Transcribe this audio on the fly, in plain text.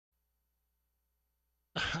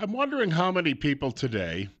I'm wondering how many people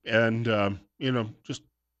today, and just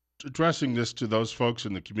addressing this to those folks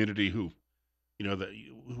in the community who,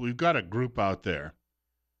 we've got a group out there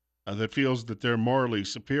that feels that they're morally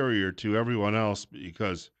superior to everyone else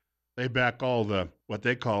because they back all the what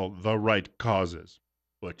they call the right causes,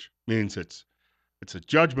 which means it's a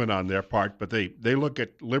judgment on their part, but they look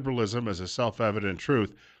at liberalism as a self-evident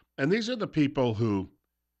truth, and these are the people who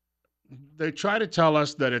they try to tell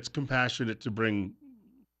us that it's compassionate to bring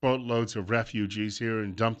boatloads of refugees here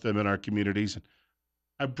and dump them in our communities.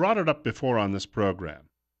 I brought it up before on this program.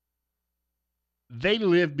 They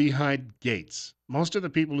live behind gates. Most of the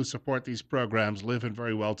people who support these programs live in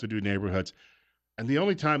very well to do neighborhoods. And the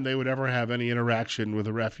only time they would ever have any interaction with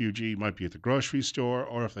a refugee might be at the grocery store,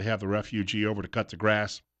 or if they have the refugee over to cut the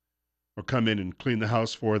grass, or come in and clean the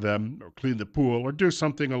house for them, or clean the pool, or do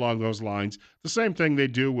something along those lines. The same thing they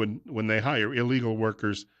do when they hire illegal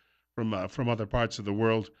workers from other parts of the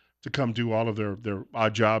world to come do all of their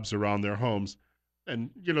odd jobs around their homes. And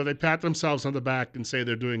they pat themselves on the back and say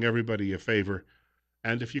they're doing everybody a favor.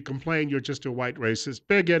 And if you complain, you're just a white racist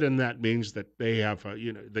bigot, and that means that they have,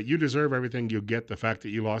 that you deserve everything you get. The fact that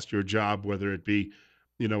you lost your job, whether it be,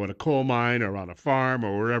 in a coal mine or on a farm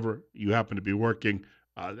or wherever you happen to be working,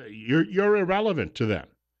 you're irrelevant to them.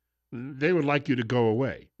 They would like you to go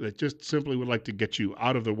away. They just simply would like to get you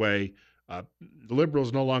out of the way. The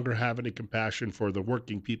liberals no longer have any compassion for the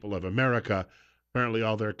working people of America. Apparently,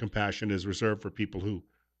 all their compassion is reserved for people who,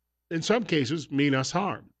 in some cases, mean us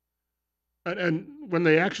harm. And when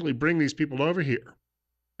they actually bring these people over here,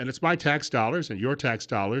 and it's my tax dollars and your tax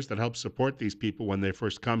dollars that help support these people when they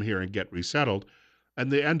first come here and get resettled,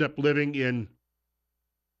 and they end up living in,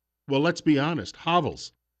 well, let's be honest,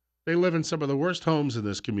 hovels. They live in some of the worst homes in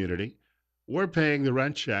this community. We're paying the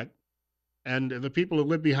rent check. And the people who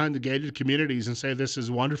live behind the gated communities and say this is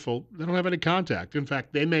wonderful, they don't have any contact. In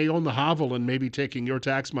fact, they may own the hovel and may be taking your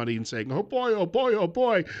tax money and saying, oh boy, oh boy, oh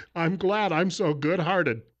boy, I'm glad I'm so good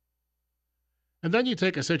hearted. And then you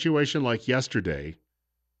take a situation like yesterday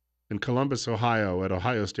in Columbus, Ohio, at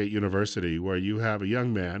Ohio State University, where you have a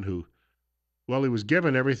young man who, well, he was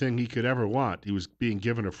given everything he could ever want. He was being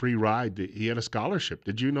given a free ride. He had a scholarship.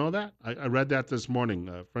 Did you know that? I read that this morning.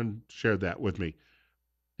 A friend shared that with me.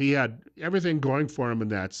 He had everything going for him in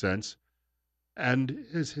that sense. And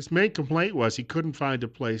his main complaint was he couldn't find a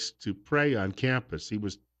place to pray on campus. He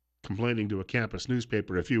was complaining to a campus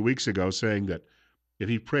newspaper a few weeks ago, saying that if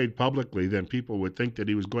he prayed publicly, then people would think that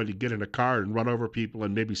he was going to get in a car and run over people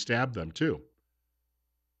and maybe stab them too.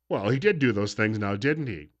 Well, he did do those things now, didn't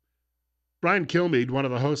he? Brian Kilmeade, one of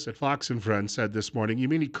the hosts at Fox and Friends, said this morning, you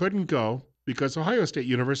mean he couldn't go because Ohio State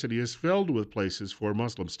University is filled with places for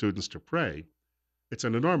Muslim students to pray. It's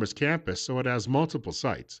an enormous campus, so it has multiple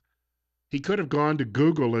sites. He could have gone to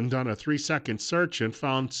Google and done a 3-second search and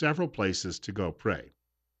found several places to go pray.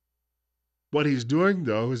 What he's doing,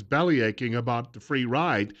 though, is bellyaching about the free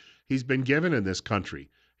ride he's been given in this country.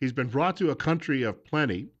 He's been brought to a country of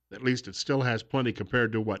plenty. At least it still has plenty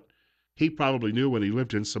compared to what he probably knew when he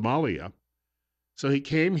lived in Somalia. So he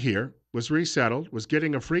came here, was resettled, was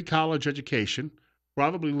getting a free college education,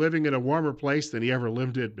 probably living in a warmer place than he ever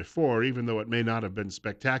lived in before, even though it may not have been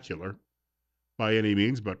spectacular by any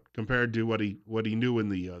means, but compared to what he knew in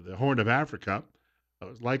the Horn of Africa, it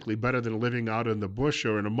was likely better than living out in the bush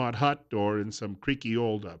or in a mud hut or in some creaky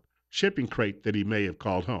old shipping crate that he may have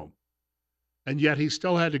called home. And yet he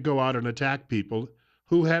still had to go out and attack people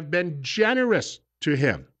who have been generous to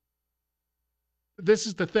him. This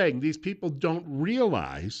is the thing. These people don't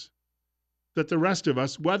realize that the rest of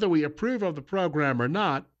us, whether we approve of the program or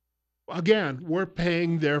not, again, we're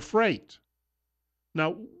paying their freight.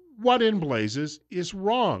 Now, what in blazes is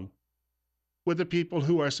wrong with the people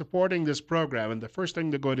who are supporting this program? And the first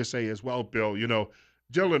thing they're going to say is, well, Bill,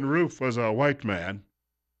 Dylan Roof was a white man.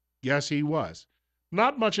 Yes, he was.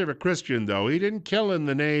 Not much of a Christian, though. He didn't kill in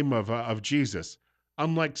the name of Jesus,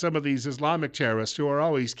 unlike some of these Islamic terrorists who are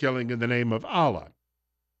always killing in the name of Allah.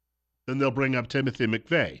 Then they'll bring up Timothy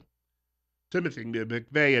McVeigh. Timothy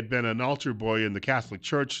McVeigh had been an altar boy in the Catholic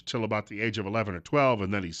Church till about the age of 11 or 12,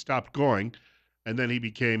 and then he stopped going, and then he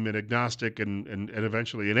became an agnostic and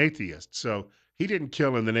eventually an atheist. So he didn't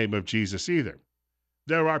kill in the name of Jesus either.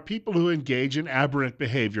 There are people who engage in aberrant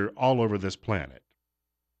behavior all over this planet.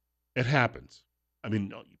 It happens. I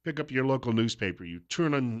mean, you pick up your local newspaper, you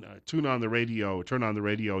tune on the radio,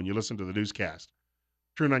 and you listen to the newscast.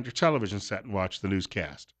 Turn on your television set and watch the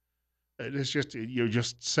newscast. It's just, you're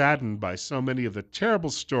just saddened by so many of the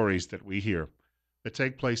terrible stories that we hear that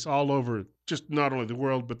take place all over, just not only the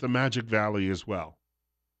world, but the Magic Valley as well.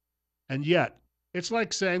 And yet, It's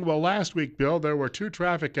like saying, well, last week, Bill, there were two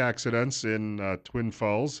traffic accidents in Twin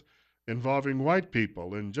Falls involving white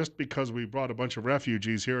people. And just because we brought a bunch of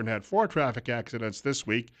refugees here and had four traffic accidents this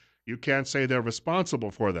week, you can't say they're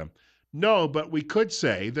responsible for them. No, but we could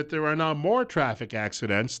say that there are now more traffic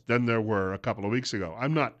accidents than there were a couple of weeks ago.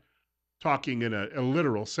 I'm not talking in a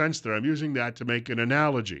literal sense there. I'm using that to make an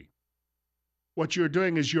analogy. What you're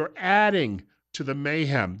doing is you're adding to the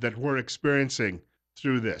mayhem that we're experiencing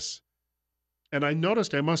through this. And I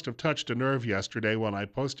noticed I must have touched a nerve yesterday when I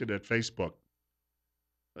posted at Facebook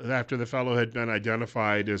after the fellow had been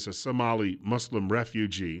identified as a Somali Muslim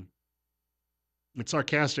refugee. And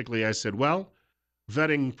sarcastically, I said, well,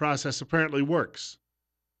 vetting process apparently works.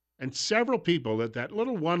 And several people, at that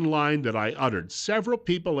little one line that I uttered, several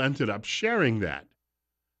people ended up sharing that,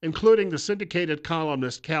 including the syndicated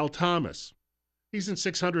columnist Cal Thomas. He's in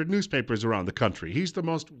 600 newspapers around the country. He's the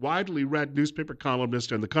most widely read newspaper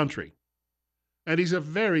columnist in the country. And he's a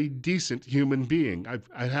very decent human being.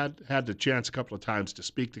 I had the chance a couple of times to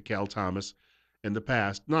speak to Cal Thomas in the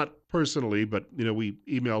past, not personally, but we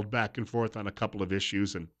emailed back and forth on a couple of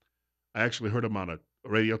issues. And I actually heard him on a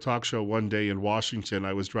radio talk show one day in Washington.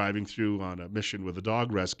 I was driving through on a mission with a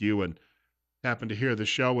dog rescue and happened to hear the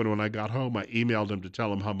show. And when I got home, I emailed him to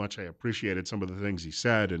tell him how much I appreciated some of the things he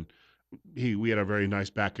said. And we had a very nice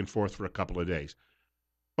back and forth for a couple of days.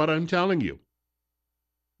 But I'm telling you,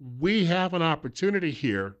 we have an opportunity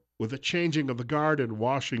here with the changing of the guard in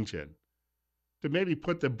Washington to maybe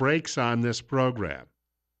put the brakes on this program.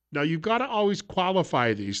 Now, you've got to always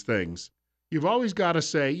qualify these things. You've always got to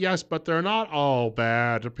say, yes, but they're not all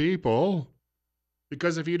bad people.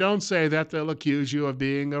 Because if you don't say that, they'll accuse you of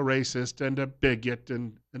being a racist and a bigot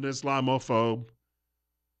and an Islamophobe.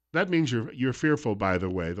 That means you're fearful, by the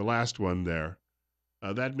way, the last one there.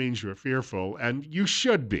 That means you're fearful, and you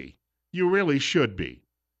should be. You really should be.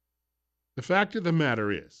 The fact of the matter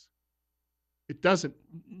is, it doesn't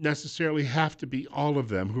necessarily have to be all of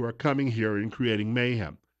them who are coming here and creating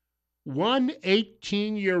mayhem. One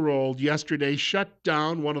 18-year-old yesterday shut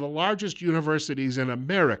down one of the largest universities in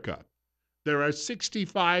America. There are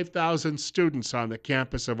 65,000 students on the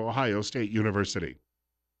campus of Ohio State University.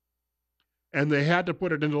 And they had to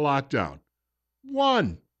put it into lockdown.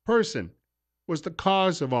 One person was the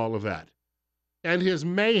cause of all of that. And his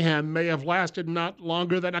mayhem may have lasted not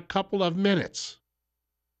longer than a couple of minutes.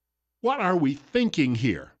 What are we thinking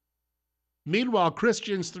here? Meanwhile,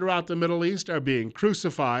 Christians throughout the Middle East are being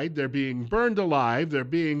crucified, they're being burned alive, they're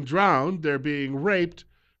being drowned, they're being raped,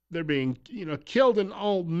 they're being, killed in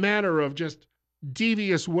all manner of just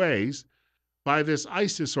devious ways by this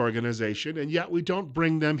ISIS organization, and yet we don't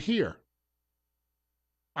bring them here.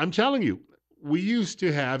 I'm telling you, we used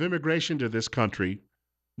to have immigration to this country,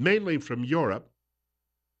 mainly from Europe,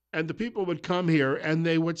 and the people would come here and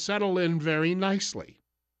they would settle in very nicely.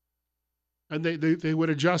 And they would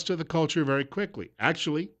adjust to the culture very quickly.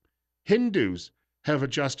 Actually, Hindus have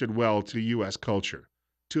adjusted well to U.S. culture.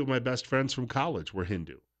 Two of my best friends from college were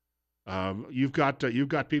Hindu. You've got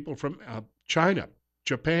people from China,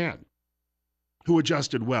 Japan, who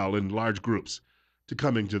adjusted well in large groups to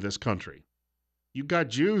coming to this country. You've got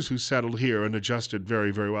Jews who settled here and adjusted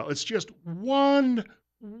very, very well. It's just one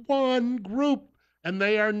group, and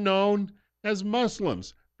they are known as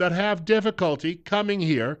Muslims that have difficulty coming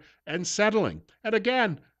here and settling. And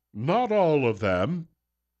again, not all of them.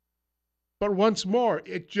 But once more,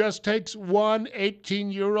 it just takes one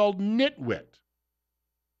 18-year-old nitwit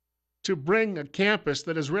to bring a campus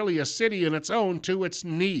that is really a city in its own to its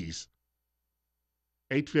knees.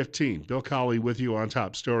 8:15, Bill Colley with you on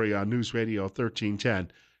Top Story on News Radio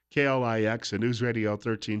 1310, KLIX and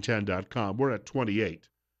newsradio1310.com. We're at 28.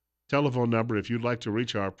 Telephone number, if you'd like to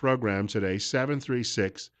reach our program today,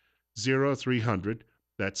 736-0300.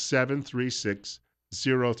 That's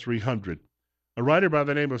 736-0300. A writer by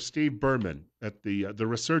the name of Steve Berman at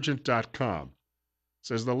theresurgent.com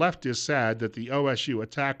says the left is sad that the OSU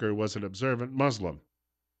attacker was an observant Muslim.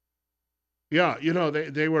 Yeah,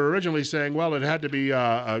 they were originally saying, well, it had to be,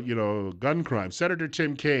 gun crime. Senator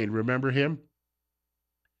Tim Kaine, remember him?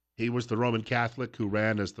 He was the Roman Catholic who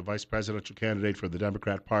ran as the vice presidential candidate for the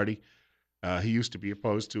Democrat Party. He used to be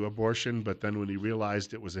opposed to abortion, but then when he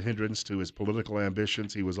realized it was a hindrance to his political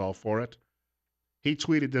ambitions, he was all for it. He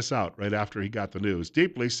tweeted this out right after he got the news.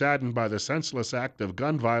 Deeply saddened by the senseless act of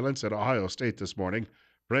gun violence at Ohio State this morning,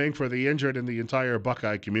 praying for the injured and the entire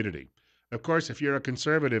Buckeye community. Of course, if you're a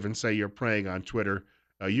conservative and say you're praying on Twitter,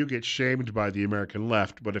 you get shamed by the American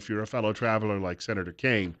left. But if you're a fellow traveler like Senator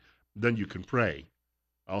Kaine, then you can pray,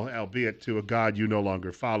 albeit to a God you no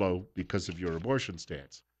longer follow because of your abortion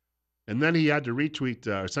stance. And then he had to retweet,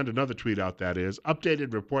 or send another tweet out, that is,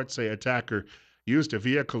 updated reports say attacker used a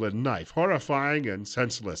vehicle and knife. Horrifying and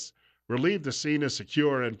senseless. Relieved the scene is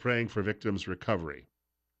secure and praying for victims' recovery.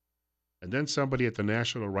 And then somebody at the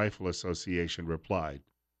National Rifle Association replied,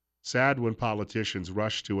 sad when politicians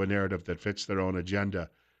rush to a narrative that fits their own agenda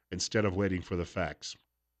instead of waiting for the facts.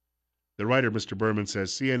 The writer, Mr. Berman,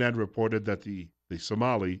 says CNN reported that the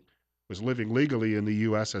Somali was living legally in the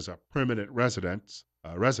U.S. as a permanent resident.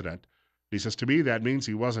 He says, to me, that means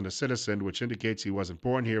he wasn't a citizen, which indicates he wasn't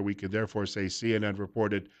born here. We can therefore say CNN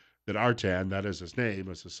reported that Artan, that is his name,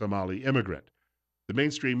 was a Somali immigrant. The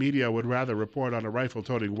mainstream media would rather report on a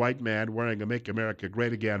rifle-toting white man wearing a Make America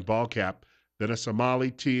Great Again ball cap than a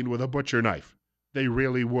Somali teen with a butcher knife. They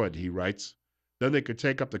really would, he writes. Then they could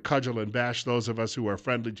take up the cudgel and bash those of us who are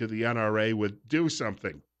friendly to the NRA with do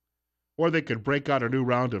something. Or they could break out a new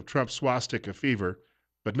round of Trump swastika fever,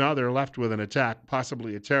 but now they're left with an attack,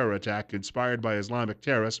 possibly a terror attack, inspired by Islamic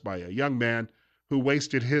terrorists by a young man who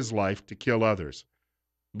wasted his life to kill others.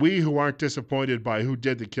 We who aren't disappointed by who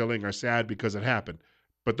did the killing are sad because it happened,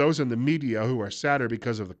 but those in the media who are sadder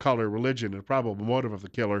because of the color, religion, and probable motive of the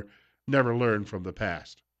killer never learn from the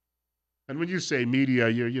past. And when you say media,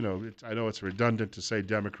 I know it's redundant to say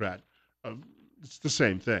Democrat. It's the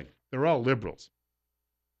same thing. They're all liberals.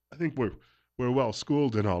 I think we're well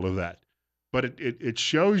schooled in all of that. But it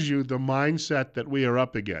shows you the mindset that we are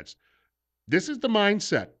up against. This is the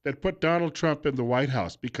mindset that put Donald Trump in the White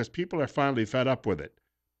House because people are finally fed up with it.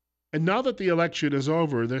 And now that the election is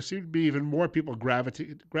over, there seem to be even more people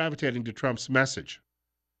gravitating to Trump's message.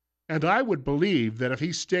 And I would believe that if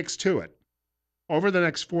he sticks to it, over the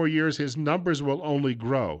next 4 years, his numbers will only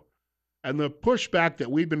grow. And the pushback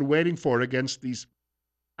that we've been waiting for against these,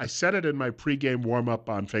 I said it in my pregame warm-up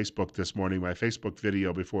on Facebook this morning, my Facebook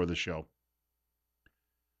video before the show.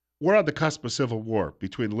 We're on the cusp of civil war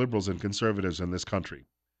between liberals and conservatives in this country.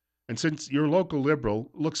 And since your local liberal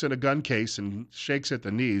looks at a gun case and shakes at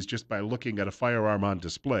the knees just by looking at a firearm on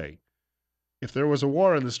display, if there was a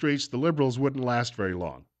war in the streets, the liberals wouldn't last very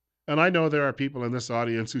long. And I know there are people in this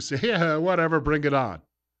audience who say, yeah, whatever, bring it on.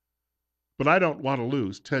 But I don't want to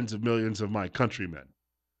lose tens of millions of my countrymen.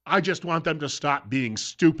 I just want them to stop being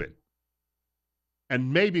stupid.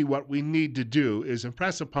 And maybe what we need to do is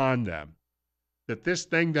impress upon them that this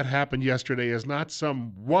thing that happened yesterday is not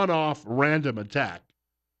some one-off random attack,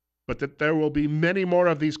 but that there will be many more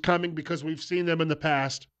of these coming because we've seen them in the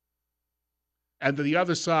past. And the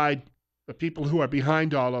other side, the people who are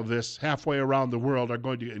behind all of this halfway around the world, are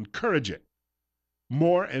going to encourage it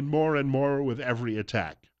more and more and more with every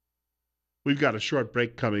attack. We've got a short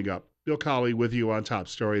break coming up. Bill Colley with you on Top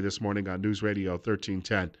Story this morning on News Radio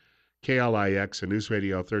 1310, KLIX, and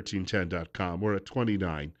newsradio1310.com. We're at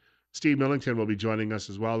 29. Steve Millington will be joining us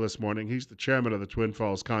as well this morning. He's the chairman of the Twin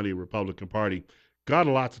Falls County Republican Party. Got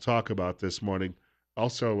a lot to talk about this morning.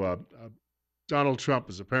 Also, Donald Trump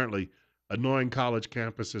is apparently annoying college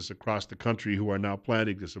campuses across the country who are now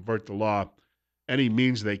planning to subvert the law any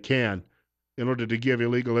means they can in order to give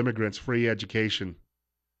illegal immigrants free education.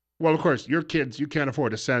 Well, of course, your kids, you can't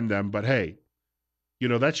afford to send them, but hey,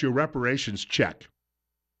 that's your reparations check.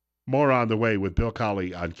 More on the way with Bill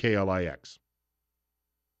Colley on KLIX.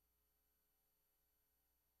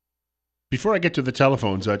 Before I get to the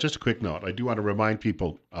telephones, just a quick note. I do want to remind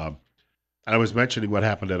people, I was mentioning what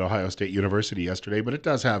happened at Ohio State University yesterday, but it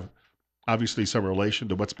does have obviously some relation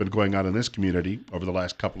to what's been going on in this community over the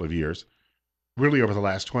last couple of years, really over the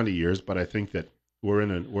last 20 years. But I think that we're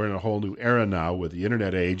in a whole new era now with the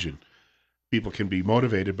internet age, and people can be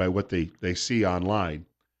motivated by what they see online.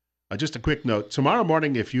 Just a quick note. Tomorrow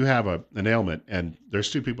morning, if you have an ailment, and there's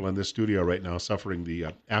two people in this studio right now suffering the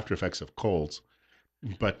after effects of colds,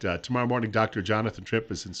 but tomorrow morning, Dr. Jonathan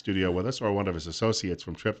Tripp is in studio with us, or one of his associates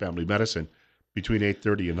from Tripp Family Medicine, between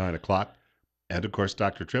 8:30 and 9 o'clock. And, of course,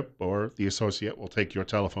 Dr. Tripp or the associate will take your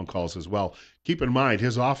telephone calls as well. Keep in mind,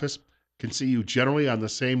 his office can see you generally on the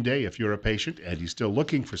same day if you're a patient and he's still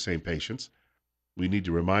looking for same patients. We need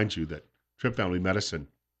to remind you that Tripp Family Medicine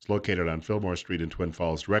is located on Fillmore Street in Twin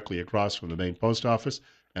Falls, directly across from the main post office.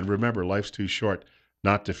 And remember, life's too short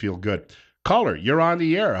not to feel good. Caller, you're on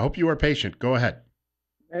the air. I hope you are patient. Go ahead.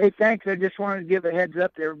 Hey, thanks. I just wanted to give a heads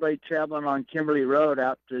up to everybody traveling on Kimberly Road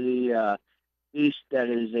out to the east that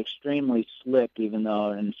is extremely slick, even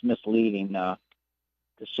though and it's misleading.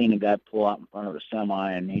 Just seen a guy pull out in front of a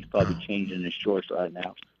semi, and he's probably changing his shorts right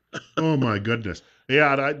now. Oh, my goodness.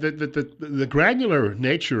 Yeah, the granular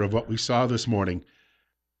nature of what we saw this morning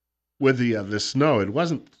with the snow, it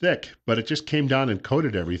wasn't thick, but it just came down and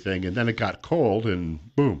coated everything, and then it got cold,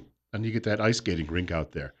 and boom, and you get that ice skating rink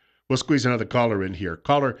out there. We'll squeeze another caller in here.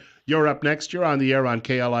 Caller, you're up next. You're on the air on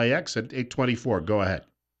KLIX at 824. Go ahead.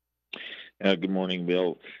 Good morning,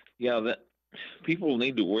 Bill. Yeah, people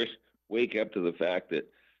need to wake up to the fact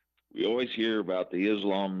that we always hear about the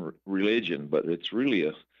Islam religion, but it's really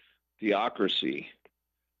a theocracy.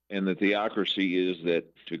 And the theocracy is that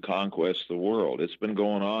to conquest the world. It's been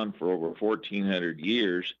going on for over 1,400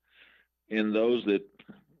 years. And those that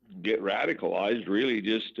get radicalized really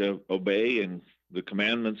just obey and the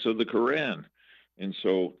commandments of the Quran. And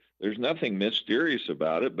so there's nothing mysterious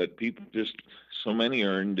about it, but people just, so many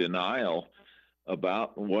are in denial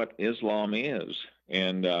about what Islam is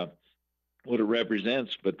and what it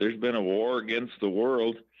represents. But there's been a war against the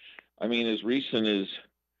world. I mean, as recent as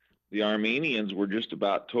the Armenians were just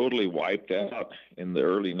about totally wiped out in the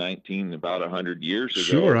early 19, about 100 years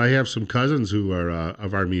Sure, ago. I have some cousins who are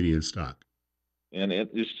of Armenian stock. And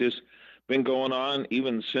it's just been going on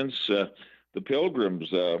even since the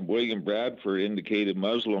Pilgrims. William Bradford indicated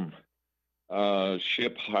Muslims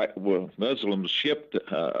shipped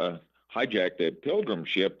hijacked a pilgrim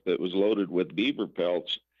ship that was loaded with beaver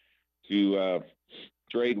pelts to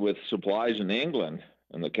trade with supplies in England,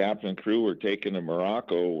 and the captain and crew were taken to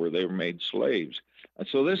Morocco where they were made slaves. And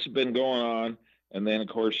so this has been going on, and then of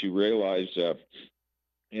course you realize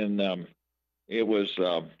in it was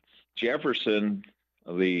Jefferson,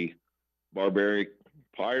 the barbaric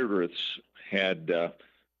pirates had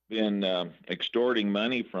been extorting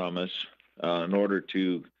money from us in order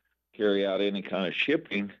to carry out any kind of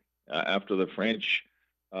shipping after the French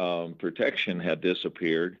protection had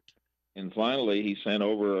disappeared. And finally, he sent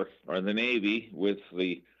over the Navy with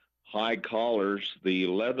the high collars, the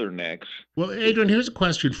leathernecks. Well, Adrian, here's a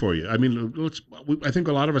question for you. I mean, I think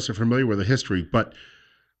a lot of us are familiar with the history, but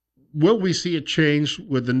will we see a change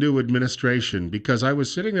with the new administration? Because I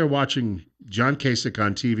was sitting there watching John Kasich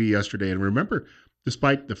on TV yesterday, and remember,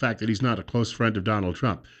 despite the fact that he's not a close friend of Donald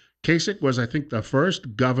Trump, Kasich was, I think, the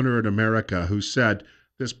first governor in America who said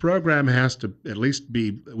this program has to at least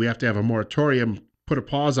be, we have to have a moratorium, put a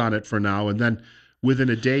pause on it for now, and then within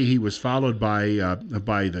a day he was followed by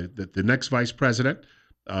the next vice president,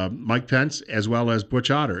 Mike Pence, as well as Butch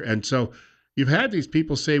Otter, and so you've had these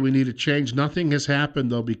people say we need a change. Nothing has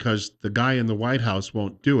happened though because the guy in the White House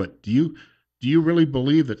won't do it. Do you really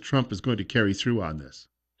believe that Trump is going to carry through on this?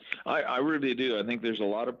 I really do. I think there's a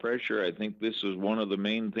lot of pressure. I think this is one of the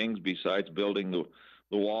main things besides building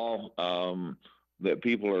the wall that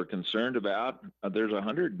people are concerned about. There's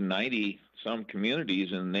 190 some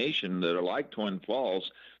communities in the nation that are like Twin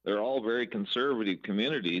Falls. They're all very conservative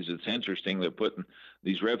communities. It's interesting they're putting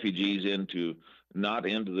these refugees not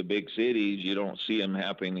into the big cities. You don't see them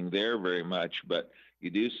happening there very much, but you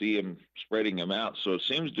do see them spreading them out. So it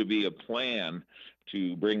seems to be a plan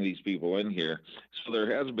to bring these people in here. So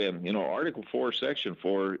there has been, Article 4, Section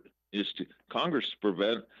 4 is to Congress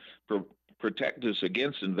protect us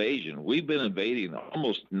against invasion. We've been invading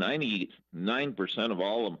almost 99% of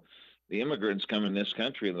all of the immigrants coming in this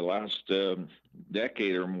country in the last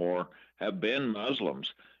decade or more have been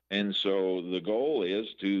Muslims. And so the goal is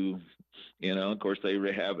to, of course, they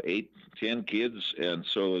have 8, 10 kids. And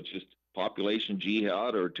so it's just population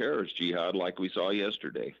jihad or terrorist jihad like we saw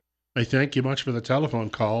yesterday. I thank you much for the telephone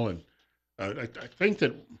call, and I think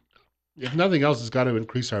that if nothing else, it's got to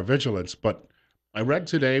increase our vigilance. But I read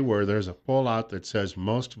today where there's a poll out that says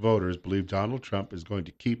most voters believe Donald Trump is going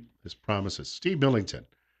to keep his promises. Steve Millington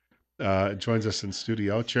joins us in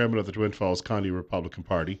studio, chairman of the Twin Falls County Republican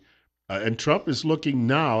Party. And Trump is looking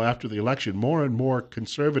now, after the election, more and more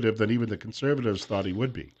conservative than even the conservatives thought he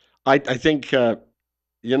would be. I think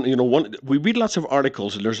we read lots of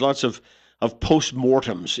articles and there's lots of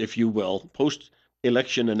post-mortems, if you will,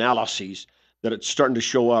 post-election analyses that it's starting to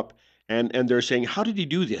show up, and they're saying, how did he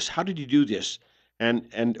do this? How did he do this?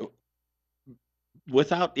 And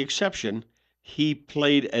without exception, he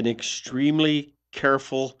played an extremely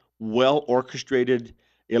careful, well orchestrated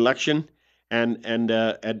election, and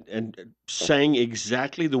sang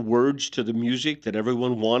exactly the words to the music that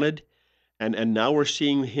everyone wanted. And now we're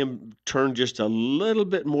seeing him turn just a little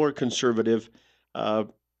bit more conservative,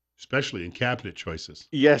 especially in cabinet choices.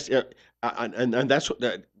 yes, and that's what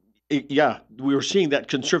that. Yeah, we were seeing that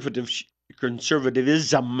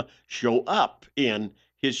conservatism show up in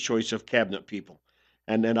his choice of cabinet people,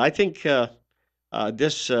 and I think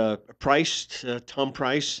this Tom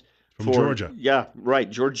Price From Georgia. yeah, right,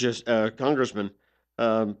 Georgia's congressman,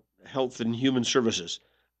 health and human services.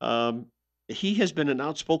 Um, he has been an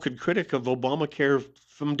outspoken critic of Obamacare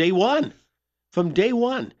from day one. From day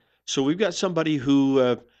one. So we've got somebody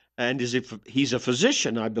who, and he's a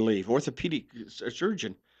physician, I believe, orthopedic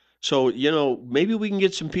surgeon. So maybe we can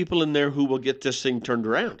get some people in there who will get this thing turned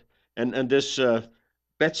around. And this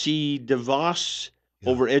Betsy DeVos Yeah.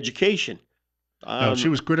 over education. No, she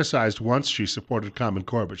was criticized once. She supported Common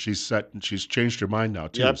Core, but she's changed her mind now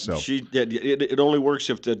too. Yep, So it only works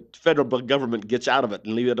if the federal government gets out of it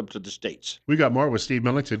and leave it up to the states. we got more with Steve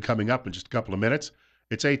Millington coming up in just a couple of minutes.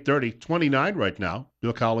 It's 8:30, 29 right now.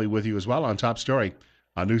 Bill Colley with you as well on Top Story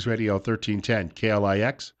on News Radio 1310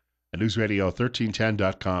 KLIX and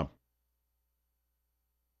newsradio1310.com.